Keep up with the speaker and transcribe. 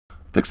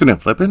Fixing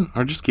and flipping,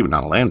 or just keeping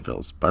out of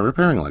landfills. By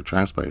repairing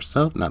electronics by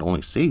yourself not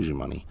only saves you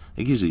money,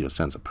 it gives you a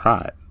sense of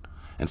pride.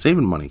 And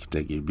saving money can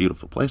take you to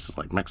beautiful places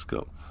like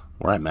Mexico,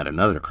 where I met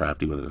another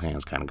crafty with his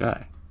hands kind of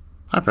guy.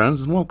 Hi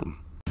friends, and welcome.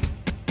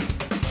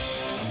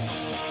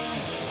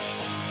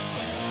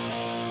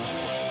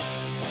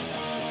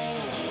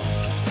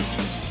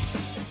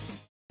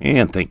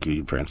 And thank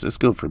you,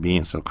 Francisco, for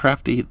being so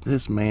crafty.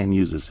 This man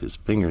uses his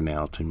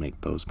fingernail to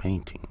make those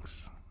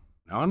paintings.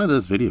 Now onto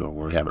this video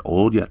where we have an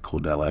old yet cool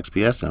Dell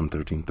XPS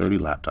M1330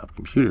 laptop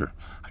computer.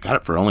 I got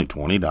it for only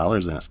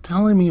 $20 and it's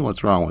telling me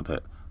what's wrong with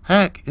it.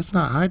 Heck, it's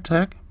not high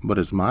tech, but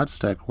it's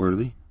modstek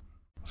worthy.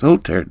 So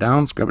tear it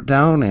down, scrub it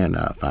down, and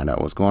find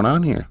out what's going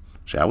on here,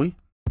 shall we?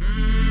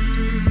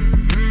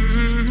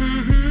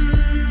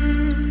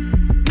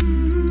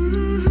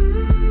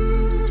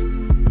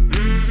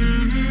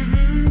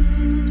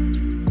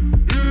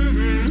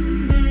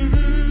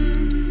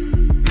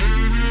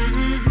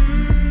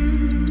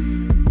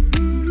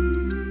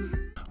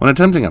 When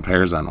attempting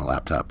repairs on a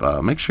laptop,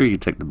 make sure you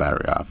take the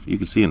battery off. You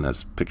can see in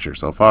this picture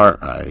so far,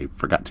 I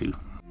forgot to.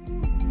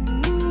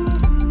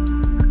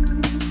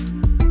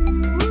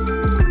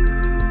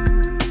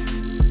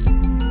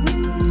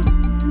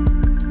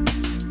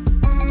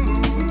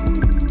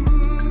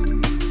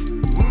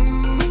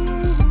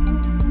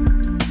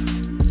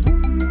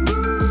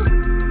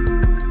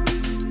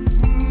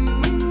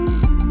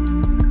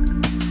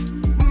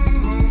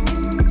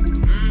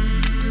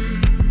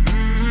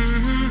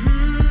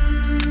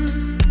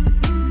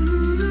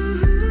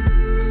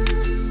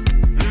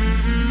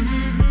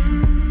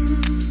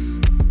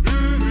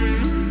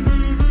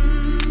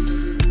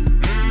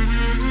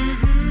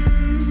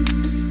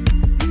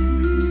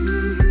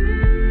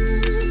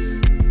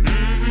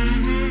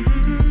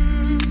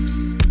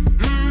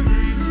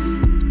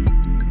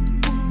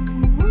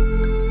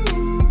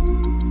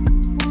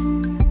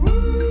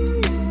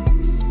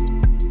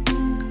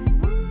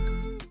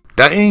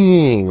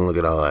 Dang, look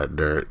at all that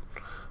dirt.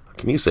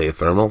 Can you say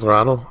thermal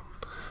throttle?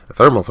 A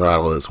thermal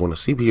throttle is when a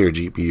CPU or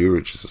GPU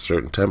reaches a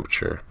certain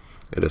temperature.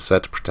 It is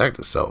set to protect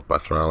itself by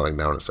throttling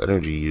down its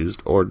energy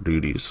used or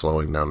due to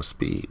slowing down the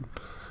speed.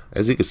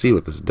 As you can see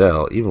with this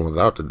Dell, even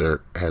without the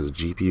dirt, it has a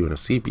GPU and a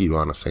CPU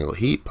on a single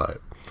heat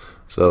pipe.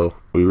 So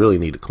we really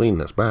need to clean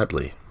this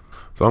badly.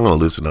 So I'm going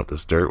to loosen up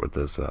this dirt with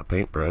this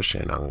paintbrush,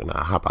 and I'm going to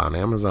hop on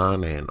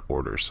Amazon and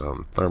order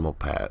some thermal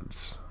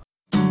pads.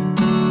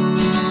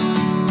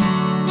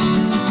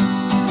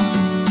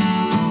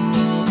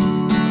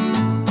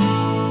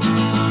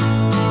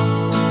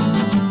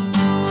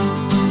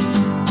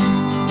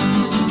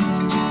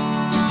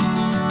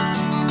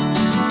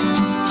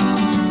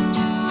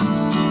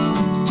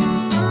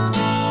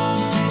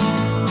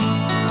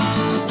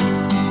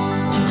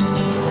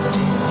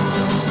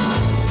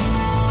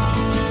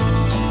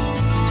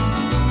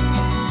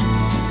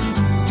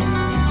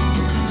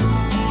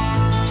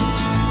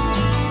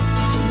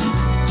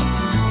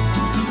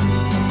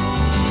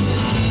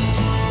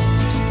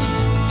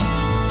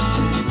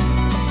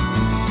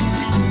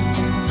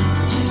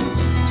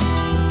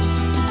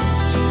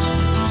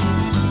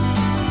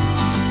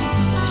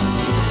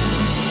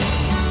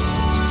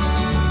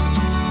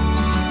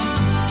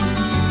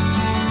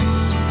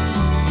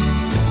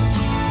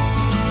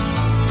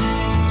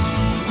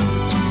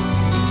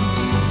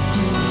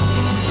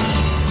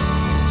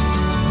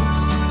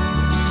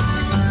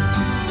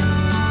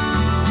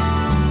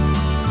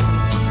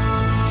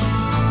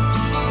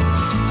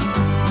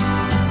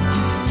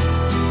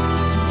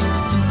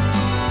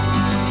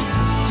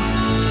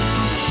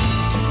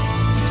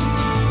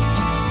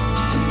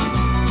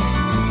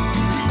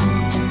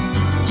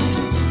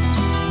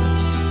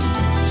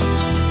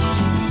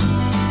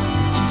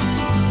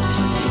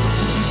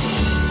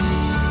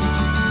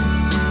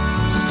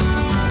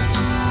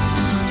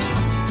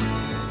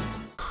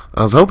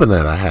 I was hoping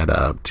that I had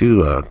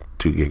two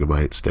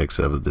 2GB sticks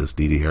of this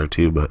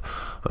DDR2, but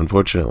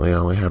unfortunately I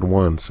only had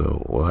one,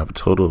 so we'll have a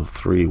total of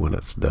 3 when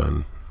it's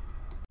done.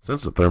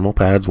 Since the thermal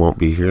pads won't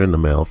be here in the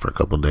mail for a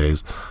couple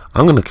days,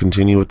 I'm going to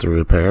continue with the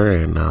repair,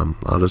 and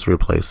I'll just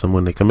replace them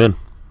when they come in.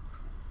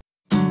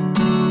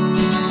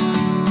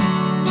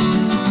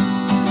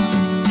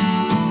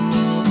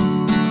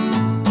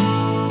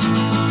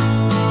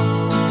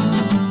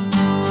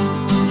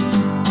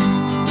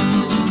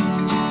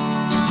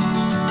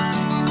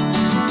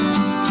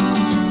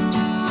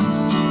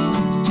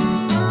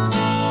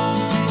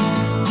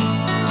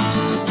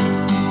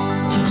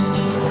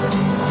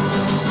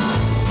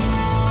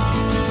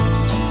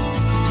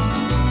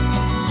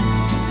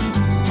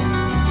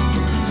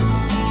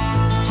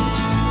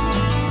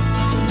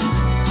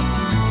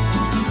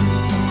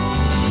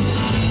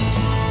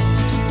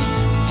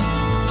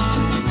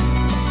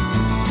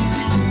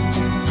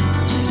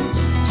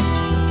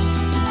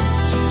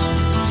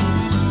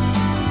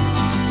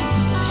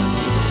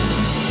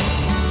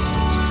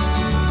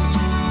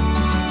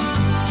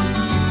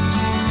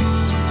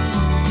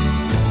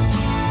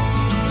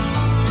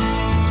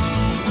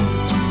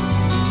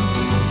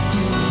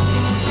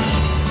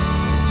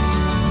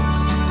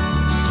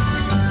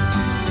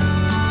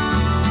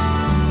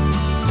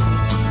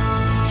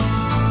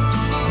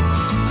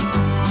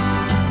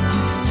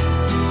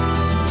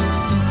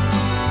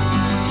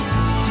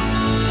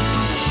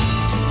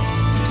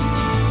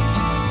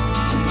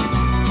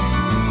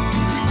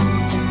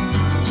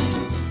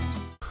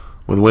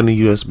 With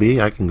Windows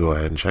USB, I can go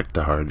ahead and check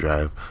the hard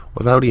drive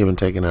without even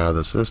taking it out of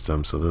the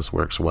system, so this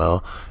works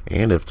well.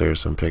 And if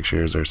there's some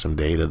pictures or some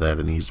data that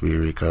it needs to be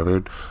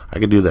recovered, I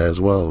can do that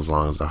as well as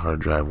long as the hard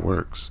drive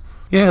works.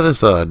 Yeah,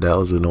 this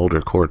Dell is an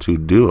older Core 2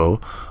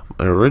 Duo.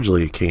 It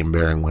originally came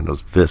bearing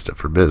Windows Vista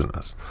for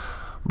business.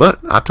 But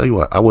I'll tell you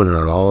what, I wouldn't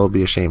at all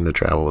be ashamed to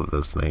travel with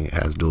this thing. It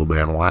has dual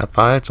band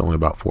Wi-Fi. It's only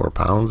about 4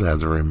 pounds. It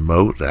has a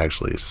remote that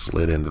actually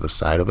slid into the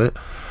side of it.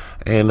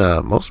 And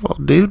most of all,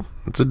 dude,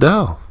 it's a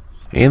Dell.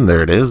 And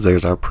there it is.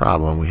 There's our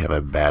problem. We have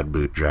a bad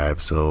boot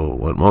drive. So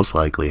what most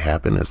likely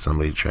happened is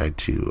somebody tried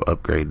to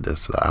upgrade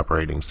this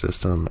operating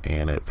system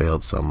and it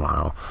failed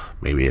somehow.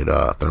 Maybe it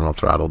thermal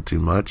throttled too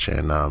much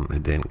and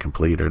it didn't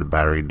complete, or the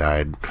battery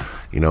died.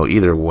 You know,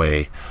 either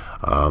way,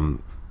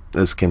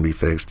 this can be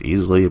fixed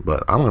easily,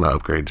 but I'm going to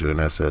upgrade to an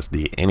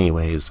SSD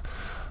anyways.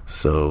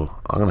 So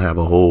I'm going to have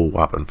a whole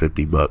whopping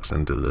 $50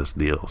 into this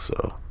deal.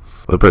 So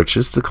the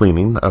purchase, the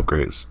cleaning, the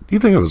upgrades. Do you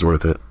think it was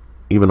worth it?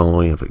 Even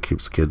only if it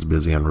keeps kids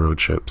busy on road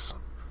trips.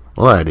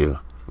 Well, I do.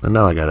 And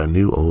now I got a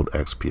new old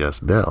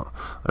XPS Dell.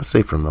 That's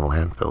safe from the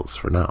landfills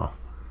for now.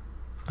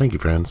 Thank you,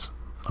 friends,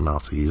 and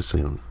I'll see you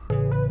soon.